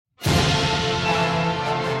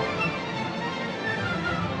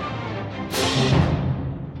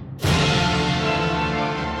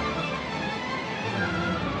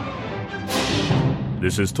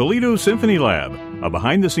This is Toledo Symphony Lab, a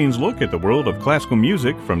behind-the-scenes look at the world of classical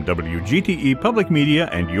music from WGTE Public Media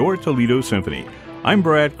and your Toledo Symphony. I'm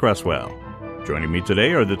Brad Cresswell. Joining me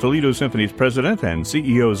today are the Toledo Symphony's president and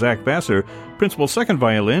CEO Zach Vassar, principal second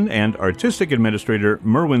violin and artistic administrator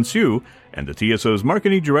Merwin Siu, and the TSO's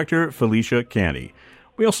marketing director Felicia Canny.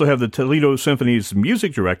 We also have the Toledo Symphony's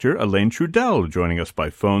music director Elaine Trudell joining us by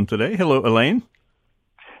phone today. Hello, Elaine.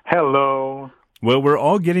 Hello. Well, we're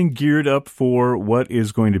all getting geared up for what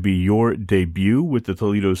is going to be your debut with the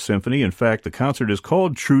Toledo Symphony. In fact, the concert is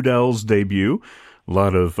called Trudell's Debut. A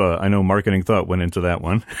lot of, I know, marketing thought went into that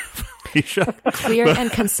one. Clear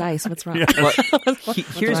and concise. What's wrong? Yeah. Well,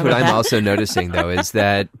 here's what I'm also noticing, though, is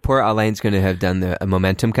that poor Alaine's going to have done a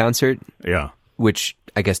Momentum concert. Yeah. Which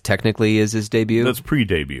I guess technically is his debut. That's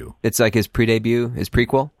pre-debut. It's like his pre-debut, his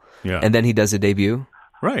prequel. Yeah. And then he does a debut.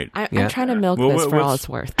 Right. I'm trying to milk this for all it's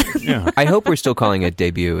worth. Yeah. I hope we're still calling it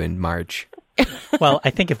debut in March. Well,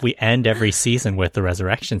 I think if we end every season with the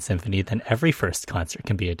Resurrection Symphony, then every first concert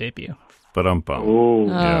can be a debut. Ba-dum-bum. Oh,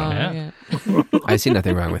 yeah. I see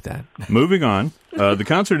nothing wrong with that. Moving on. The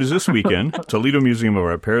concert is this weekend, Toledo Museum of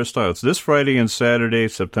Art, Peristyle. It's this Friday and Saturday,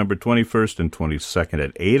 September 21st and 22nd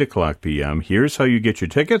at 8 o'clock p.m. Here's how you get your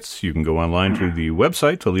tickets. You can go online to the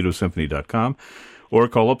website, ToledoSymphony.com, or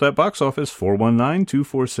call up that box office,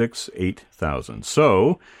 419-246-8000.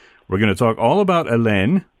 So, we're going to talk all about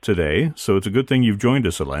Elaine today. So it's a good thing you've joined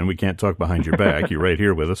us, Elaine. We can't talk behind your back. You're right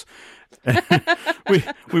here with us.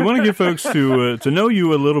 we want to get folks to know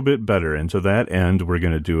you a little bit better. And to that end, we're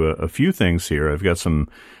going to do a few things here. I've got some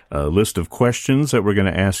list of questions that we're going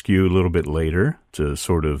to ask you a little bit later to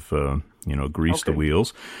sort of, grease the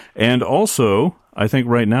wheels. And also, I think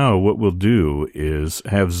right now what we'll do is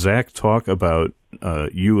have Zach talk about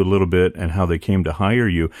you a little bit and how they came to hire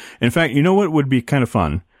you. In fact, you know what would be kind of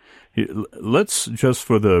fun? Let's, just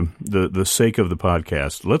for the sake of the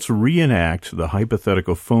podcast, let's reenact the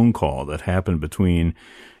hypothetical phone call that happened between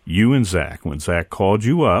you and Zach when Zach called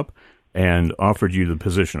you up and offered you the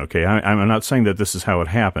position. Okay, I'm not saying that this is how it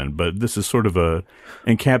happened, but this is sort of a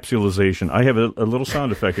encapsulation. I have a little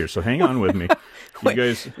sound effect here, so hang on with me. Wait,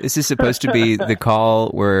 guys, is this supposed to be the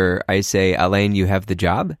call where I say, Elaine, you have the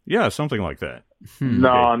job? Yeah, something like that. No,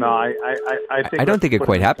 I think I don't think it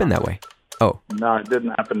quite happened that way. Oh. No, it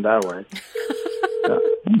didn't happen that way.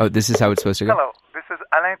 Oh, this is how it's supposed to go? Hello, this is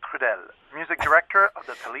Alain Trudell, music director of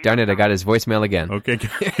the Toledo. Darn it, I got his voicemail again. Okay,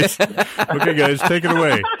 guys. Okay, guys, take it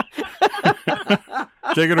away.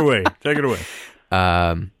 Take it away.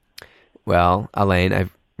 Well, Elaine,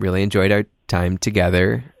 I've really enjoyed our time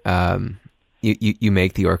together. You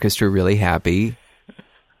make the orchestra really happy,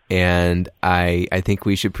 and I think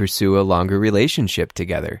we should pursue a longer relationship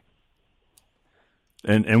together.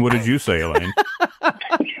 And what did you say, Elaine?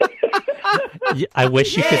 I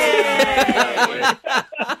wish you could.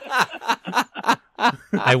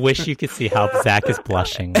 I wish you could see how Zach is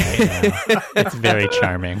blushing right now. It's very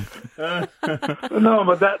charming. No,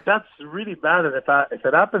 but that's really bad. If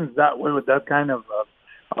it happens that way with that kind of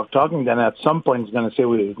talking, then at some point he's going to say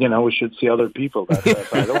we should see other people.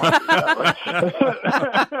 I don't want to do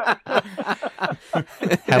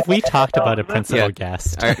that. Have we talked about a principal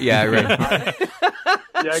guest? Yeah, right.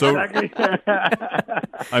 Yeah, so, exactly.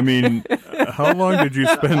 I mean, how long did you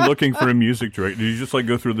spend looking for a music director? Did you just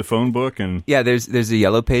go through the phone book and? Yeah, there's the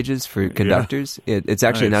yellow pages for conductors. Yeah. It's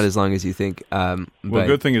actually not as long as you think. Well,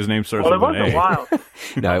 good thing his name starts with an A. It was a while.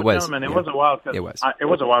 No, it was. It was a while. It was. It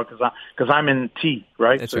was a while because I'm in T,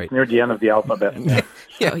 right? That's so right. It's near the end of the alphabet.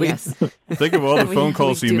 Oh, yes. Think of all the phone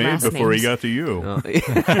calls he made before he got to you. Oh.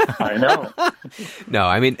 I know. No,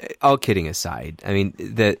 I mean, all kidding aside, I mean,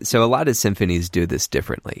 so a lot of symphonies do this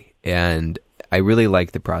differently, and I really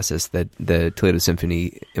like the process that the Toledo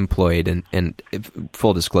Symphony employed, and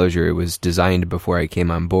full disclosure, it was designed before I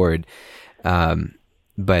came on board.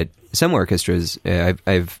 But some orchestras,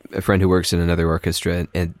 I've a friend who works in another orchestra,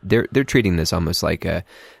 and they're treating this almost like a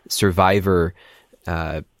Survivor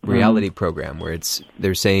reality program, where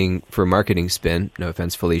they're saying, for a marketing spin, no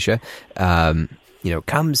offense, Felicia,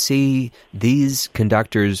 come see these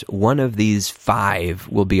conductors. One of these 5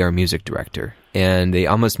 will be our music director. And they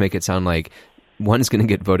almost make it sound like one's going to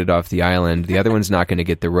get voted off the island, the other one's not going to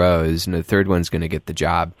get the rose, and the third one's going to get the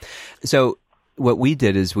job. So what we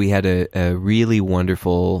did is we had a really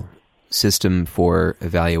wonderful system for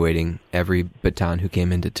evaluating every baton who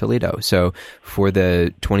came into Toledo. So for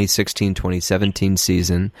the 2016-2017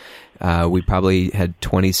 season, we probably had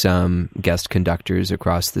 20-some guest conductors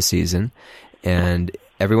across the season. And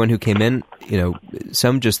everyone who came in,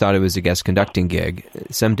 some just thought it was a guest conducting gig.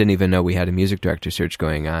 Some didn't even know we had a music director search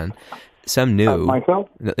going on. Some knew. Myself?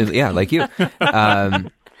 Yeah, like you.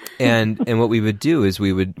 And what we would do is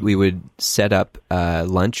we would set up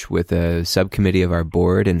lunch with a subcommittee of our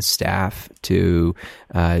board and staff to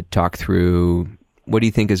talk through, what do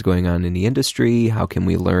you think is going on in the industry? How can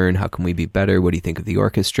we learn? How can we be better? What do you think of the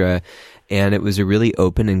orchestra? And it was a really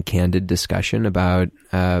open and candid discussion about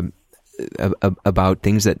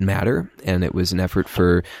things that matter, and it was an effort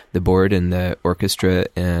for the board and the orchestra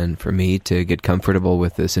and for me to get comfortable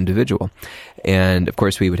with this individual. And of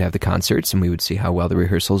course we would have the concerts, and we would see how well the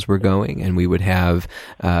rehearsals were going, and we would have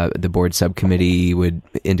the board subcommittee would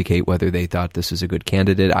indicate whether they thought this was a good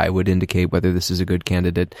candidate. I would indicate whether this is a good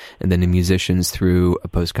candidate, and then the musicians through a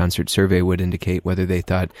post-concert survey would indicate whether they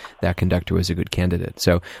thought that conductor was a good candidate.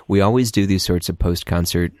 So we always do these sorts of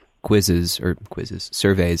post-concert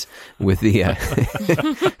surveys with the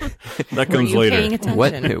that comes later.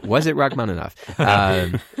 What was it, Rachmaninoff?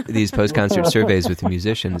 These post-concert surveys with the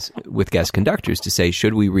musicians, with guest conductors, to say,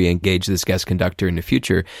 should we re-engage this guest conductor in the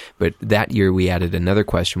future? But that year we added another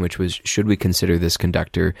question, which was, should we consider this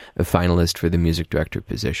conductor a finalist for the music director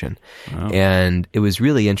position? Wow. And it was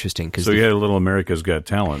really interesting because you had a little America's Got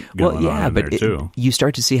Talent going on in there too. You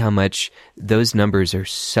start to see how much those numbers are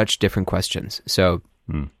such different questions. So.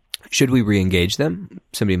 Should we re-engage them?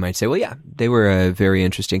 Somebody might say, well, yeah, they were a very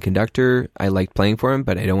interesting conductor. I liked playing for them,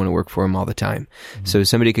 but I don't want to work for them all the time. Mm-hmm. So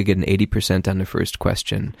somebody could get an 80% on the first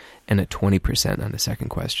question and a 20% on the second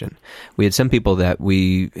question. We had some people that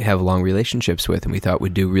we have long relationships with and we thought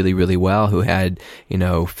would do really, really well, who had,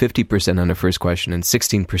 50% on the first question and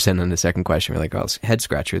 16% on the second question. We're like, oh, head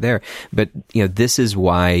scratcher there. But, this is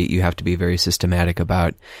why you have to be very systematic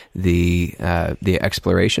about the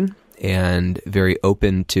exploration, and very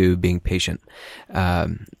open to being patient.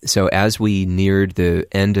 So as we neared the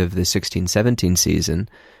end of the 16-17 season,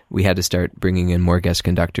 we had to start bringing in more guest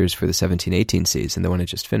conductors for the 17-18 season, the one that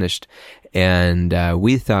just finished. And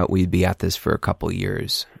we thought we'd be at this for a couple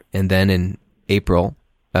years. And then in April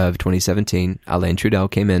of 2017, Alain Trudel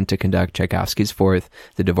came in to conduct Tchaikovsky's Fourth,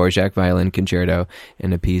 the Dvorak Violin Concerto,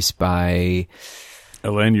 and a piece by...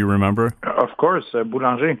 Alain, you remember? Of course,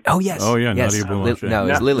 Boulanger. Oh, yes. Oh, yeah, yes. Nadia Boulanger. No, it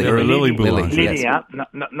was Lily. Or Lily Boulanger. Lily, yeah.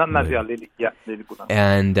 Not Nadia, Lily. Yeah, Lily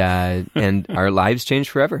Boulanger. And our lives changed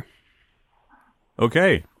forever.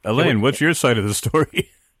 Okay. Alain, what's your side of the story?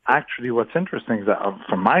 Actually, what's interesting is that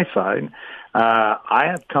from my side, I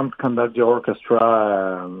had come to conduct the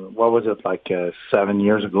orchestra, 7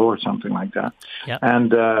 years ago or something like that. Yep.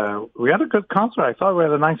 And we had a good concert. I thought we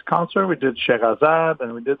had a nice concert. We did Sherazade,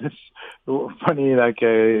 and we did this funny,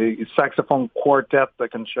 saxophone quartet, the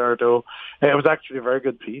concerto. It was actually a very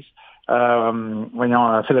good piece.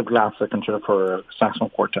 Philip Glass, the concerto for saxophone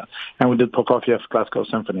quartet. And we did Prokofiev's Classical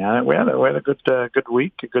Symphony. And we had a good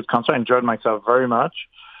week, a good concert. I enjoyed myself very much.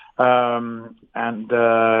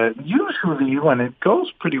 Usually when it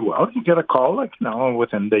goes pretty well, you get a call,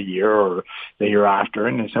 within the year or the year after,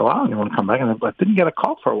 and they say, wow, you want to come back? And I didn't get a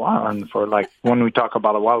call for a while. And for when we talk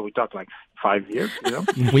about a while, we talk 5 years,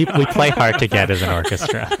 We play hard to get as an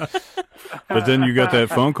orchestra. But then you got that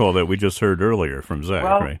phone call that we just heard earlier from Zach,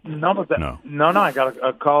 right? No, I got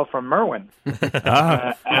a call from Merwin.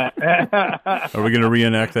 Are we going to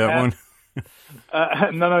reenact that one?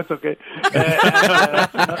 No, it's okay.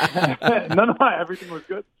 No, everything was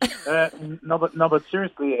good. But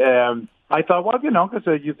seriously, I thought,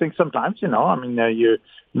 because you think sometimes,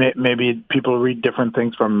 maybe people read different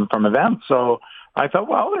things from events. So I thought,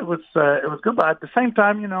 well, it was good, but at the same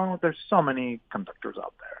time, there's so many conductors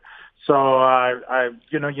out there. So I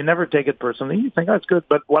you never take it personally. You think that's good,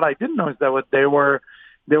 but what I didn't know is that what they were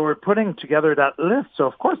putting together that list. So,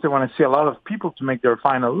 of course, they want to see a lot of people to make their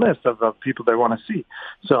final list of people they want to see.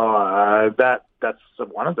 So that's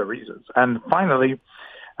one of the reasons. And finally,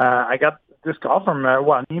 I got this call from,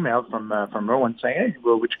 an email from Rowan saying, hey,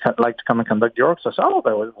 would you like to come and conduct the orchestra? I said, oh,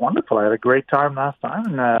 that was wonderful. I had a great time last time,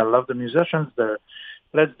 and I love the musicians there.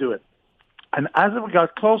 Let's do it. And as we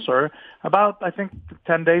got closer, about, I think,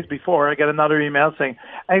 10 days before, I get another email saying,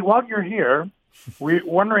 hey, while you're here, we'd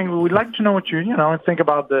like to know what you think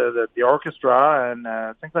about the orchestra and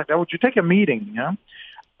things like that. Would you take a meeting? And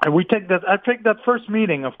I take that first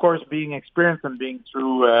meeting, of course, being experienced and being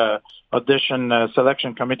through audition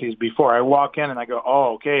selection committees before. I walk in and I go,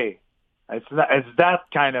 oh, okay. It's that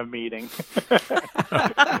kind of meeting. Surprise!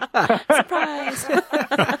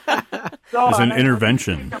 It's an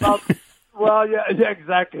intervention. Well, yeah,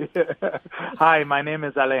 exactly. Hi, my name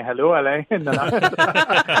is Alain. Hello, Alain.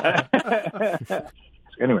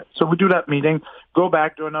 Anyway, so we do that meeting, go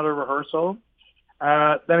back to another rehearsal. Then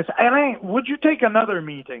I say, Alain, would you take another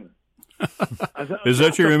meeting? Is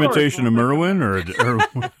that your imitation of Merwin, or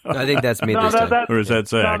I think that's me this time. Or is that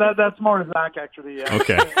Zach? No, that's more Zach, actually. Yeah.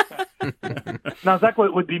 Okay. No, Zach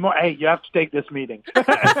would be more, hey, you have to take this meeting.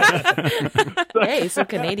 Hey, so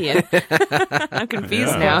Canadian. I'm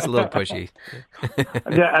confused now. It's a little pushy.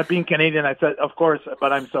 Yeah, being Canadian, I said, of course,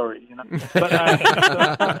 but I'm sorry. But,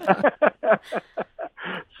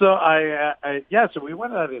 so so we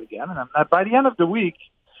went at it again. And by the end of the week,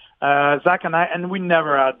 Zach and I, and we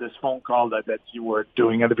never had this phone call that you were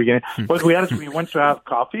doing at the beginning, but we went to have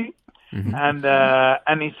coffee,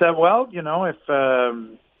 and he said, well, if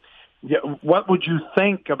what would you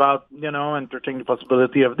think about entertaining the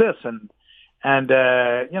possibility of this, and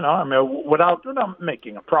I mean, without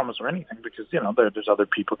making a promise or anything, because there's other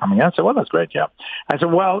people coming in. I said, well, that's great, yeah. I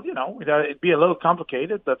said, well, it'd be a little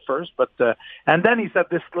complicated at first, but and then he said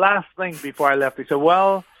this last thing before I left. He said,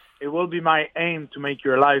 well, it will be my aim to make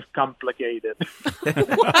your life complicated.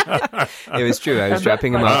 It was true. I was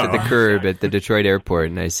dropping him off at the curb at the Detroit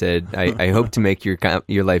airport, and I said, I hope to make your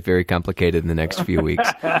life very complicated in the next few weeks.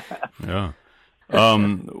 Yeah.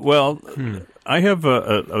 Well, I have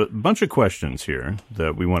a bunch of questions here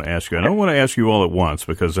that we want to ask you. I don't want to ask you all at once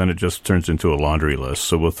because then it just turns into a laundry list.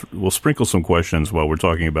 So we'll sprinkle some questions while we're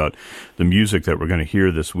talking about the music that we're going to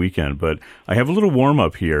hear this weekend. But I have a little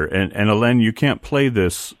warm-up here. And Alain, you can't play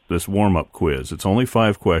this warm-up quiz. It's only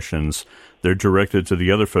 5 questions. They're directed to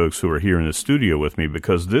the other folks who are here in the studio with me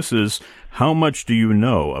because this is how much do you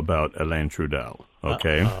know about Alain Trudel?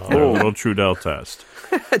 Okay, a little Trudel test.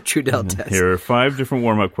 Trudel test. Here are 5 different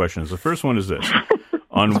warm-up questions. The first one is this: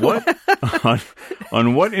 on what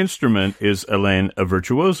instrument is Alain a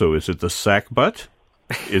virtuoso? Is it the sackbut?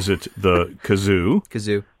 Is it the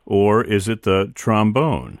kazoo? Or is it the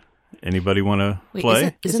trombone? Anybody want to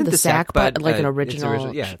play? Isn't the sackbut like an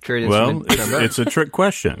original? Yeah, it's a trick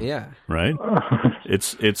question. Yeah, right.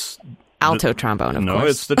 It's alto trombone. Of course. No,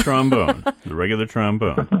 it's the trombone, the regular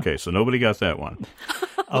trombone. Okay, so nobody got that one.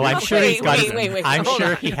 Oh, I'm sure he's got. Wait, I'm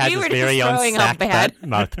sure he has his very own sackbut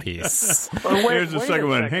mouthpiece. Here's the second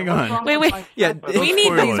one. Hang on. Wait. Yeah, we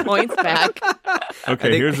need these points back.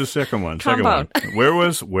 Okay, here's the second one. Trombone. Where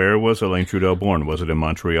was Alain Trudel born? Was it in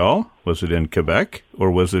Montreal? Was it in Quebec?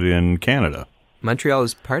 Or was it in Canada? Montreal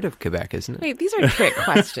is part of Quebec, isn't it? Wait, these are trick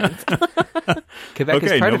questions. Quebec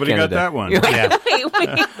is part of Canada. Nobody got that one. Yeah. Wait.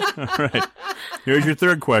 All right. Here's your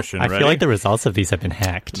third question. I feel like the results of these have been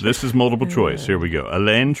hacked. This is multiple choice. Here we go.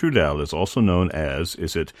 Alain Trudel is also known as,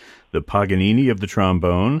 is it the Paganini of the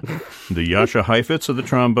trombone, the Jascha Heifetz of the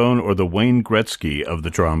trombone, or the Wayne Gretzky of the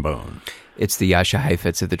trombone? It's the Jascha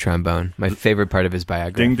Heifetz of the trombone. My favorite part of his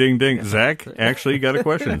biography. Ding, ding, ding. Zach actually got a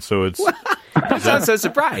question, so it's... I sound so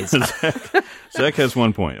surprised. Zach has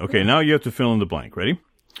 1 point. Okay, now you have to fill in the blank. Ready?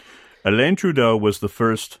 Alain Trudel was the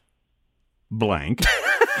first blank.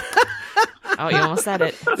 Oh, you almost said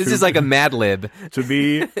it. This is like a Mad Lib. To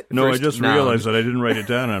be... No, I just realized that I didn't write it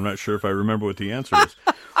down, and I'm not sure if I remember what the answer is.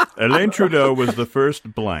 Alain Trudel was the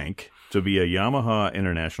first blank to be a Yamaha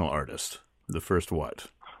International artist. The first what?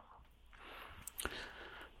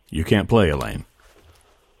 You can't play, Alain.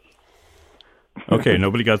 Okay,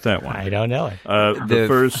 nobody got that one. I don't know it. The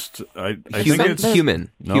first... I think it's...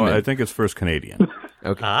 Human. No, human. I think it's first Canadian.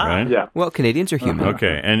 Okay. Right? Yeah. Well, Canadians are human.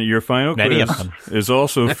 Okay, and your final Many quiz of them. is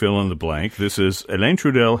also fill in the blank. This is Alain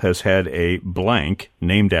Trudel has had a blank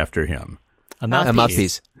named after him. A A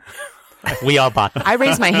mouthpiece. We all bought them. I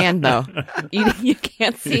raised my hand though. You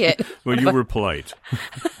can't see it. Well, you were polite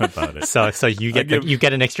about it. So you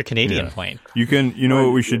get an extra Canadian point. You can. You know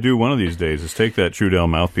what we should do one of these days is take that Trudel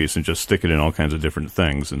mouthpiece and just stick it in all kinds of different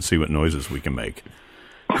things and see what noises we can make.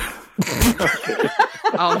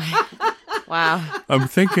 Oh, wow. I'm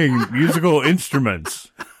thinking musical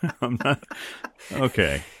instruments. I'm not.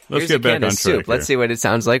 Okay, let's Here's get back a can on of soup. track. Let's see what it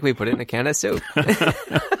sounds like. We put it in a can of soup.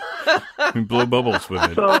 We blow bubbles with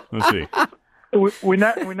it. Let's see. We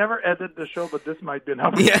never edit the show, but this might be an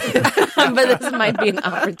opportunity. But this might be an Wait,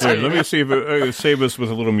 opportunity. let me see if save us with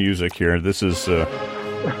a little music here. This is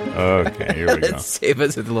okay. Here we go. Save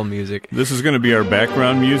us with a little music. This is going to be our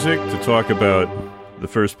background music to talk about the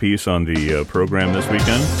first piece on the program this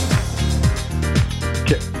weekend.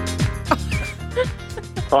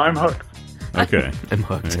 Oh, I'm hooked. Okay. I'm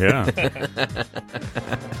hooked. Yeah.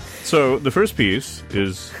 So the first piece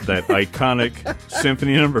is that iconic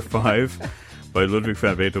Symphony No. 5 by Ludwig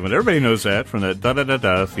van Beethoven. Everybody knows that from that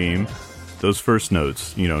da-da-da-da theme. Those first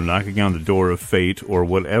notes, knocking on the door of fate or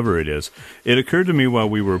whatever it is. It occurred to me while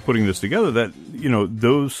we were putting this together that,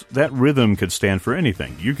 that rhythm could stand for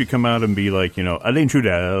anything. You could come out and be like, Alain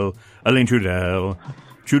Trudel,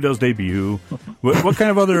 Trudel's debut. What kind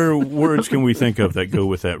of other words can we think of that go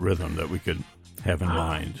with that rhythm that we could have in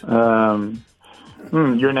mind?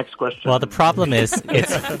 Your next question. Well, the problem is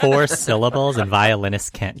it's 4 syllables, and violinists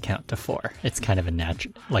can't count to 4. It's kind of a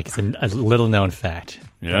natural, like it's a little known fact.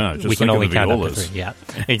 Yeah, just we can think only of the count up to violas. 3. Yeah,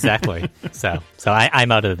 exactly. so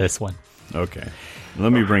I'm out of this one. Okay.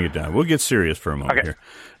 Let me bring it down. We'll get serious for a moment Okay. here.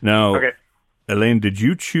 Now, Okay. Elaine, did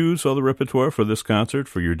you choose all the repertoire for this concert,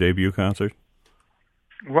 for your debut concert?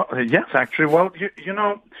 Well, yes, actually. Well, you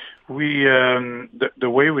know, we the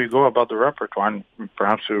way we go about the repertoire, and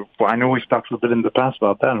perhaps I know we've talked a little bit in the past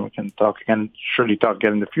about that, and we can talk again, surely talk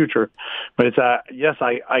again in the future. But it's yes,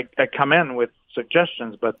 I come in with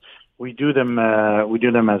suggestions, but we do them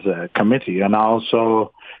as a committee, and I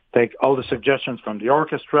also take all the suggestions from the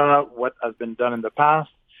orchestra, what has been done in the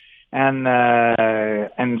past. And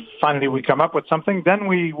finally we come up with something, then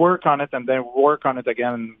we work on it, and then work on it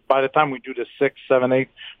again. By the time we do the 6, 7, 8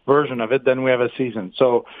 version of it, then we have a season.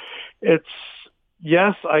 So it's,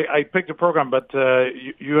 yes, I picked the program, but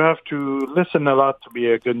you have to listen a lot to be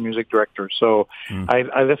a good music director. So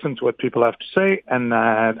I listen to what people have to say, and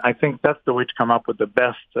I think that's the way to come up with the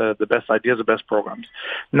best ideas, the best programs.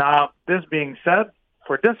 Now, this being said,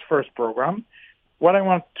 for this first program, what I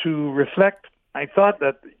want to reflect, I thought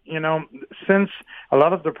that, you know, since a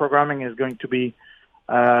lot of the programming is going to be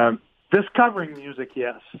discovering music,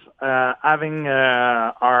 yes, having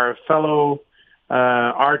our fellow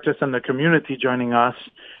artists in the community joining us,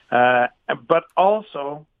 but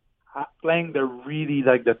also playing the really,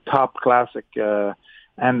 like, the top classic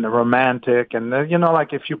and the romantic. And, you know,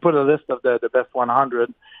 like if you put a list of the best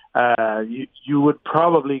 100, you would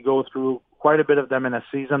probably go through quite a bit of them in a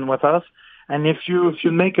season with us. And if you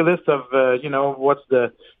make a list of, you know, what's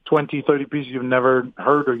the 20, 30 pieces you've never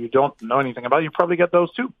heard or you don't know anything about, you probably get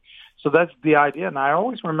those too. So that's the idea. And I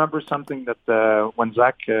always remember something that when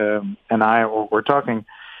Zach and I were talking,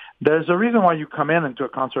 there's a reason why you come into a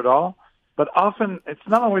concert hall, but often it's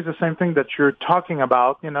not always the same thing that you're talking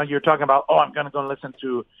about. You know, you're talking about, oh, I'm going to go listen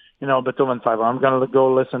to, you know, Beethoven 5, or I'm going to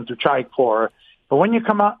go listen to Tchaik 4. But when you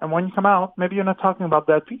come out, maybe you're not talking about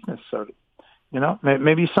that piece necessarily. You know,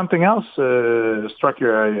 maybe something else struck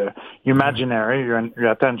your imaginary, your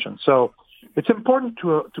attention. So it's important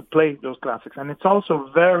to play those classics, and it's also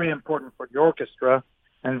very important for the orchestra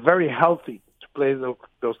and very healthy to play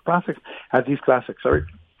those classics at these classics. Sorry,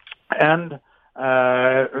 and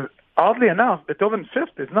oddly enough, Beethoven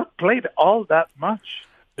Fifth is not played all that much.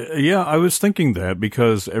 Yeah, I was thinking that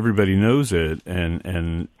because everybody knows it,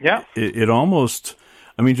 and yeah, it almost.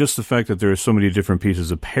 I mean, just the fact that there are so many different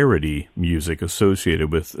pieces of parody music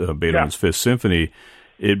associated with Beethoven's Fifth Symphony,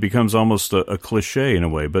 it becomes almost a cliche in a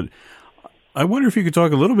way. But I wonder if you could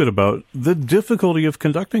talk a little bit about the difficulty of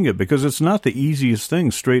conducting it, because it's not the easiest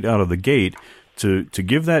thing straight out of the gate to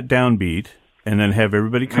give that downbeat and then have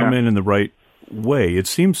everybody come in the right way. It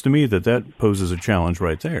seems to me that poses a challenge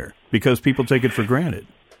right there because people take it for granted.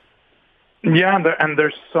 Yeah, and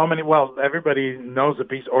there's so many. Well, everybody knows the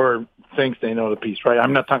piece or thinks they know the piece, right?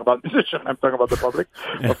 I'm not talking about musicians. I'm talking about the public.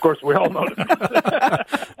 Of course, we all know the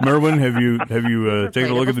piece. Merwin, have you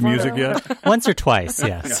taken a look at the music yet? Once or twice,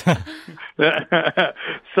 yes.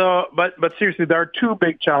 So, but seriously, there are two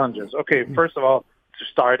big challenges. Okay, first of all, to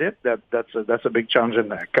start it, that's a big challenge in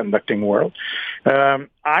the conducting world.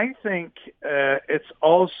 I think it's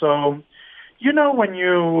also, you know, when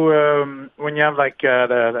you have like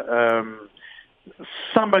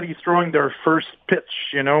somebody throwing their first pitch,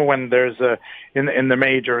 you know, when there's in the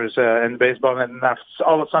majors in baseball, and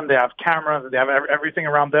all of a sudden they have cameras, they have everything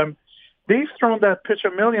around them. They've thrown that pitch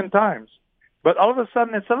 1,000,000 times, but all of a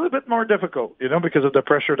sudden it's a little bit more difficult, you know, because of the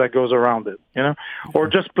pressure that goes around it, you know, or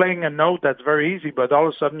just playing a note that's very easy, but all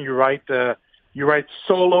of a sudden you write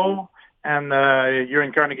solo. And you're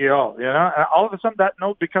in Carnegie Hall, you know. All of a sudden, that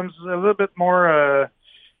note becomes a little bit more,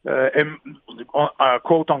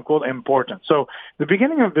 quote unquote, important. So the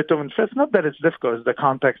beginning of Beethoven Fifth, not that it's difficult, it's the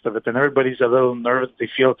context of it, and everybody's a little nervous.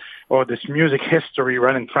 They feel, oh, this music history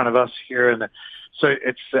right in front of us here, and so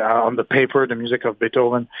it's on the paper, the music of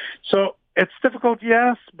Beethoven. So it's difficult,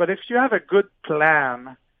 yes, but if you have a good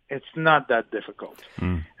plan, it's not that difficult.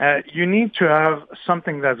 You need to have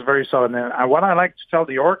something that's very solid. And what I like to tell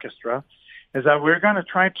the orchestra is that we're going to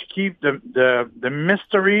try to keep the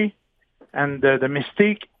mystery and the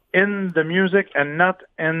mystique in the music and not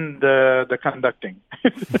in the conducting.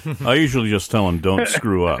 I usually just tell them, don't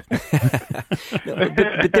screw up.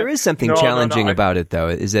 But there is something challenging about it, though.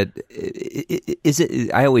 Is it?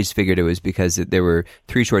 I always figured it was because there were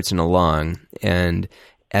 3 shorts and a long, and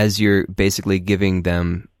as you're basically giving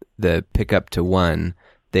them the pickup to 1,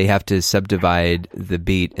 they have to subdivide the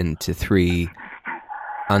beat into 3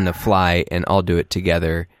 on the fly and all do it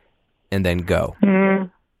together and then go.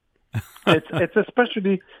 It's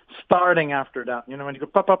especially starting after that. You know, when you go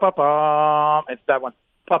pa pa pa pa, it's that one.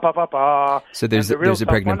 Pa pa pa pa. So there's a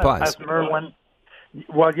pregnant pause. As Merwin,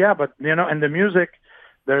 well, yeah, but you know, in the music,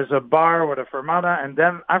 there's a bar with a fermata, and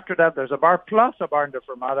then after that, there's a bar plus a bar in the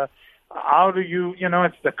fermata. How do you know,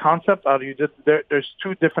 it's the concept. How do you just, there's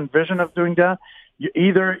two different versions of doing that.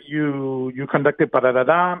 You conduct it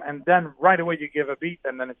pa-da-da-dam, and then right away you give a beat,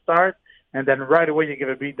 and then it starts, and then right away you give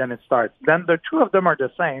a beat, then it starts. Then the two of them are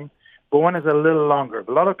the same, but one is a little longer.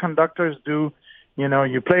 A lot of conductors do, you know,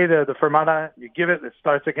 you play the fermata, you give it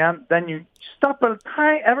starts again, then you stop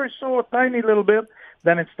ever so tiny little bit,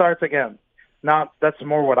 then it starts again. Now, that's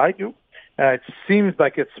more what I do. It seems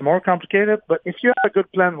like it's more complicated, but if you have a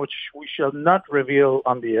good plan, which we shall not reveal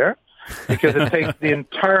on the air, because it takes the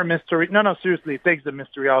entire mystery. No, seriously, it takes the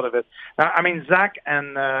mystery out of it. I mean, Zach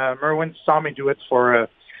and Merwin saw me do it for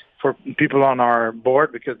people on our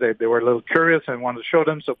board because they were a little curious and wanted to show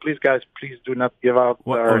them. So please, guys, please do not give out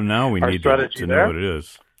now we need to know what it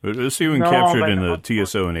is. Let's see if we can capture it in the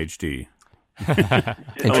TSO and HD.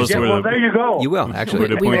 Well, there you go. You will,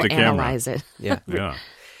 actually. We will analyze it. Yeah.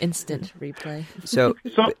 Instant replay. So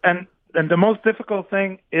and the most difficult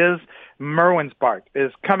thing is Merwin's part,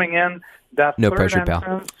 is coming in that no third pressure,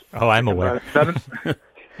 entrance. pal. Oh, I'm aware.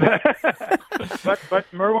 but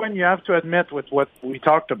Merwin, you have to admit with what we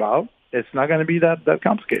talked about, it's not going to be that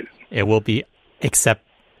complicated. It will be, except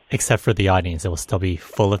for the audience, it will still be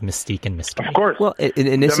full of mystique and mystery. Of course. Well,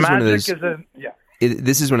 and this is one of those.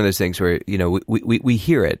 This is one of those things where, you know, we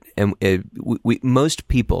hear it, and most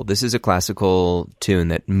people, this is a classical tune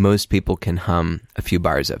that most people can hum a few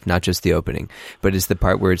bars of, not just the opening, but it's the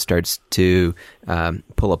part where it starts to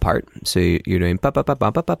pull apart. So you're doing pa pa pa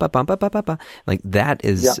pa pa pa pa pa pa pa pa. Like that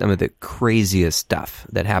is some of the craziest stuff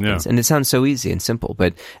that happens, and it sounds so easy and simple.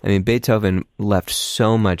 But I mean, Beethoven left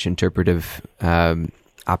so much interpretive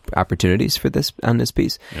opportunities for this on this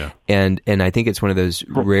piece, and I think it's one of those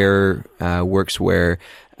rare works where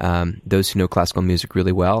those who know classical music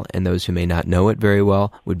really well and those who may not know it very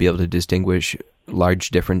well would be able to distinguish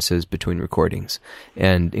large differences between recordings.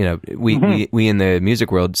 And you know, we in the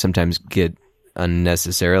music world sometimes get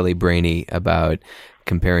unnecessarily brainy about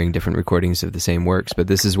comparing different recordings of the same works, but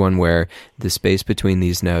this is one where the space between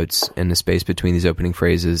these notes and the space between these opening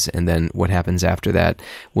phrases and then what happens after that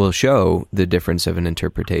will show the difference of an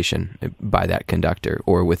interpretation by that conductor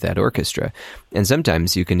or with that orchestra. And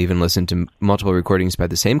sometimes you can even listen to multiple recordings by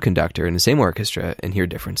the same conductor in the same orchestra and hear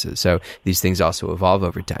differences. So these things also evolve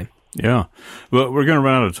over time. Yeah. Well, we're going to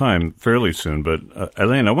run out of time fairly soon, but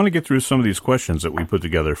Alain, I want to get through some of these questions that we put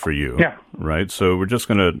together for you. Yeah. Right? So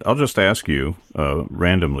I'll just ask you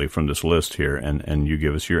randomly from this list here, and you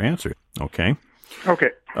give us your answer. Okay?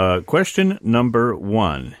 Okay. Question number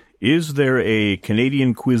 1. Is there a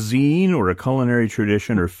Canadian cuisine or a culinary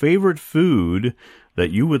tradition or favorite food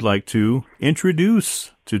that you would like to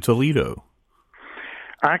introduce to Toledo?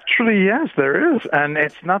 Actually, yes, there is, and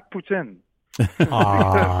it's not poutine.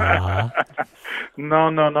 No,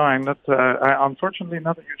 I'm not. Unfortunately,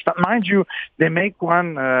 not a huge fan. Mind you, they make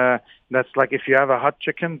one that's like if you have a hot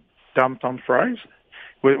chicken dumped on fries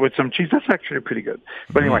with some cheese. That's actually pretty good.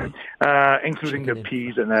 But anyway, including the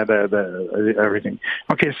peas and the everything.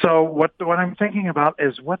 Okay, so what I'm thinking about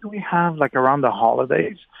is what do we have like around the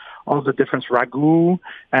holidays? All the different ragout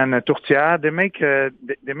and tourtière. They make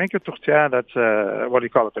a tourtière that's what do you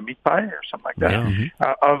call it, a meat pie or something like that,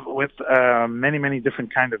 with many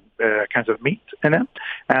different kinds of meat in it,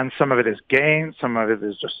 and some of it is game, some of it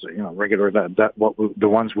is just regular the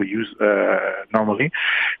ones we use normally,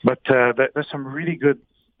 but there's some really good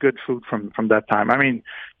food from that time. I mean,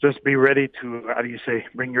 just be ready to, how do you say,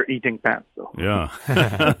 bring your eating pants. Though.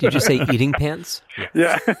 Yeah. Did you say eating pants?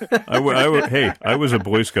 Yeah. I was a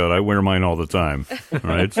Boy Scout. I wear mine all the time.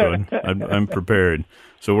 Right? So I'm prepared.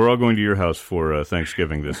 So we're all going to your house for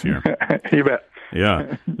Thanksgiving this year. You bet.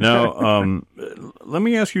 Yeah. Now, let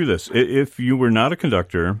me ask you this. If you were not a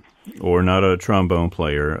conductor or not a trombone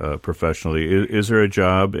player professionally, is there a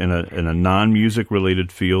job in a non-music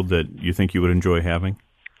related field that you think you would enjoy having?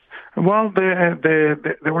 Well, there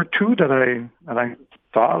were two that I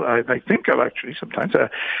thought I think of actually sometimes.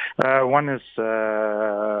 One is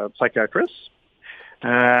psychiatrist,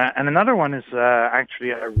 and another one is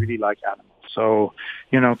actually I really like animals. So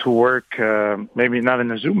to work maybe not in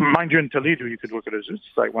a zoo. Mind you, in Toledo you could work at a zoo. It's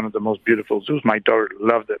like one of the most beautiful zoos. My daughter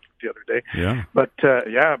loved it the other day. Yeah. But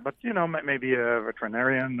maybe a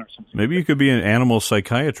veterinarian or something. Maybe you could be an animal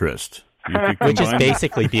psychiatrist. Which is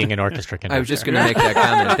basically being an orchestra conductor. I was just going to make that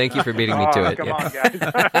comment. Thank you for beating me to it. Come on, guys.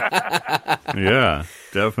 Yeah,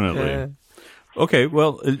 definitely. Okay,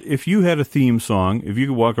 well, if you had a theme song, if you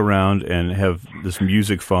could walk around and have this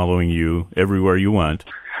music following you everywhere you went,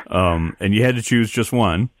 and you had to choose just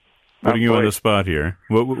one, putting you on the spot here,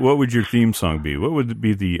 what would your theme song be? What would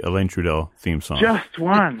be the Alain Trudel theme song? Just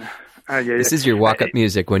one. This is your walk-up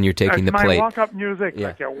music when you're taking the plate. My walk-up music,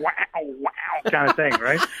 like a wow, wow kind of thing,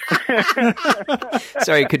 right?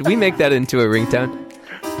 Sorry, could we make that into a ringtone?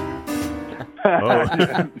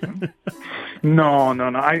 No.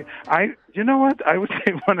 I you know what? I would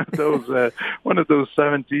say one of those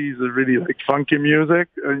 70s really like funky music,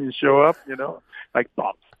 and you show up, like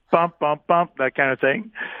bump, bump, bump, bump, that kind of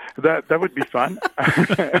thing. That would be fun. Or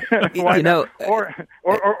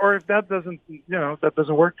if that doesn't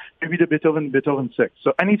work, maybe the Beethoven 6.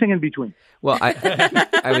 So anything in between. Well,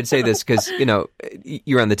 I would say this because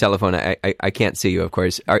you're on the telephone. I can't see you, of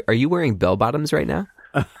course. Are you wearing bell bottoms right now?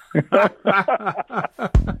 Yeah.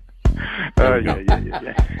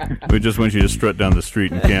 We just want you to strut down the street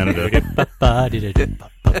in Canada.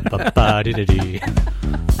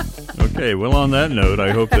 Okay, well, on that note,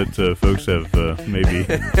 I hope that folks have maybe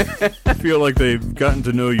feel like they've gotten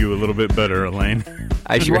to know you a little bit better, Alain.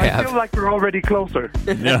 I sure have. I feel like we're already closer.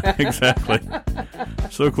 Yeah, exactly.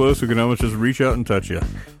 So close we can almost just reach out and touch you.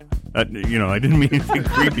 I didn't mean anything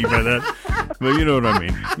creepy by that, but you know what I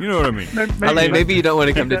mean. Alain, maybe you don't want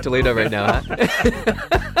to come to Toledo right now, huh?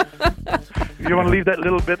 You want to leave that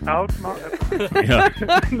little bit out? Yeah.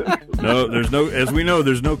 No,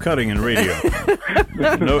 there's no cutting in radio.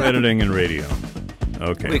 No editing in radio.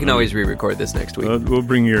 Okay. We can always re-record this next week. I'll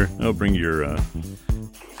bring your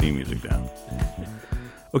theme music down.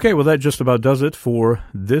 Okay, well, that just about does it for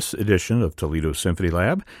this edition of Toledo Symphony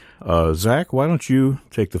Lab. Zach, why don't you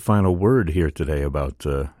take the final word here today about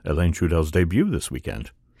Alain Trudel's debut this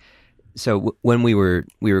weekend? So when we were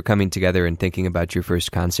coming together and thinking about your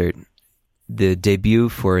first concert, the debut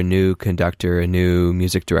for a new conductor, a new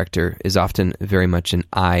music director, is often very much an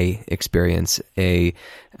I experience. I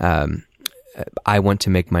want to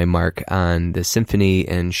make my mark on the symphony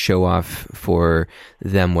and show off for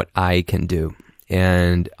them what I can do.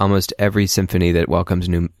 And almost every symphony that welcomes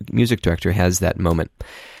a new music director has that moment.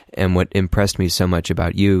 And what impressed me so much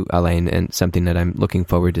about you, Alain, and something that I'm looking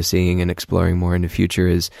forward to seeing and exploring more in the future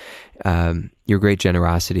is your great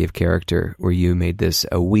generosity of character, where you made this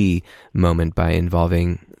a we moment by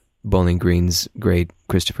involving Bowling Green's great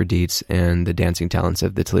Christopher Dietz and the dancing talents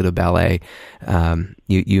of the Toledo Ballet.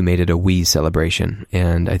 You made it a we celebration,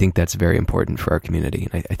 and I think that's very important for our community,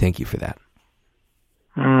 and I thank you for that.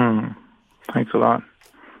 Thanks a lot.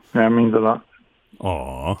 Yeah, it means a lot.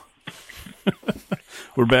 Aw.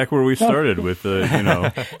 We're back where we started with the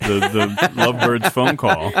Lovebirds phone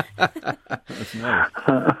call. That's nice.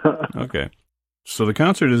 Okay. So the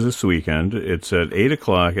concert is this weekend. It's at 8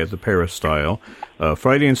 o'clock at the Peristyle,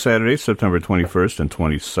 Friday and Saturday, September 21st and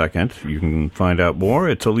 22nd. You can find out more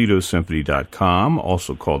at ToledoSymphony.com.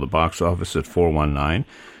 Also call the box office at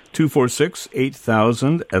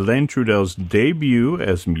 419-246-8000. Alain Trudel's debut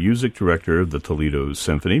as music director of the Toledo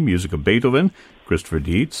Symphony, music of Beethoven, Christopher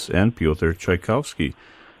Dietz, and Pyotr Tchaikovsky.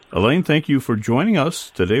 Alain, thank you for joining us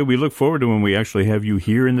today. We look forward to when we actually have you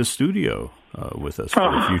here in the studio with us for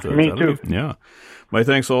a few times. Me too. Yeah. My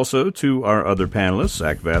thanks also to our other panelists,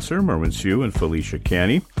 Zach Vassar, Merwin Siu, and Felicia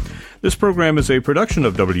Canny. This program is a production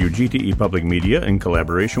of WGTE Public Media in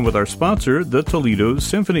collaboration with our sponsor, the Toledo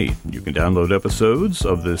Symphony. You can download episodes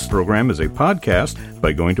of this program as a podcast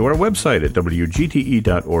by going to our website at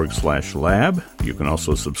wgte.org/lab. You can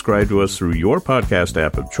also subscribe to us through your podcast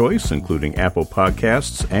app of choice, including Apple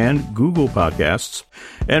Podcasts and Google Podcasts.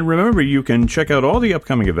 And remember, you can check out all the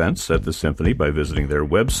upcoming events at the Symphony by visiting their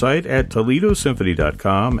website at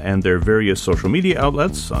ToledoSymphony.com and their various social media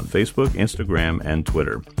outlets on Facebook, Instagram, and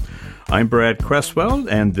Twitter. I'm Brad Cresswell,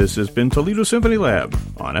 and this has been Toledo Symphony Lab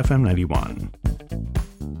on FM 91.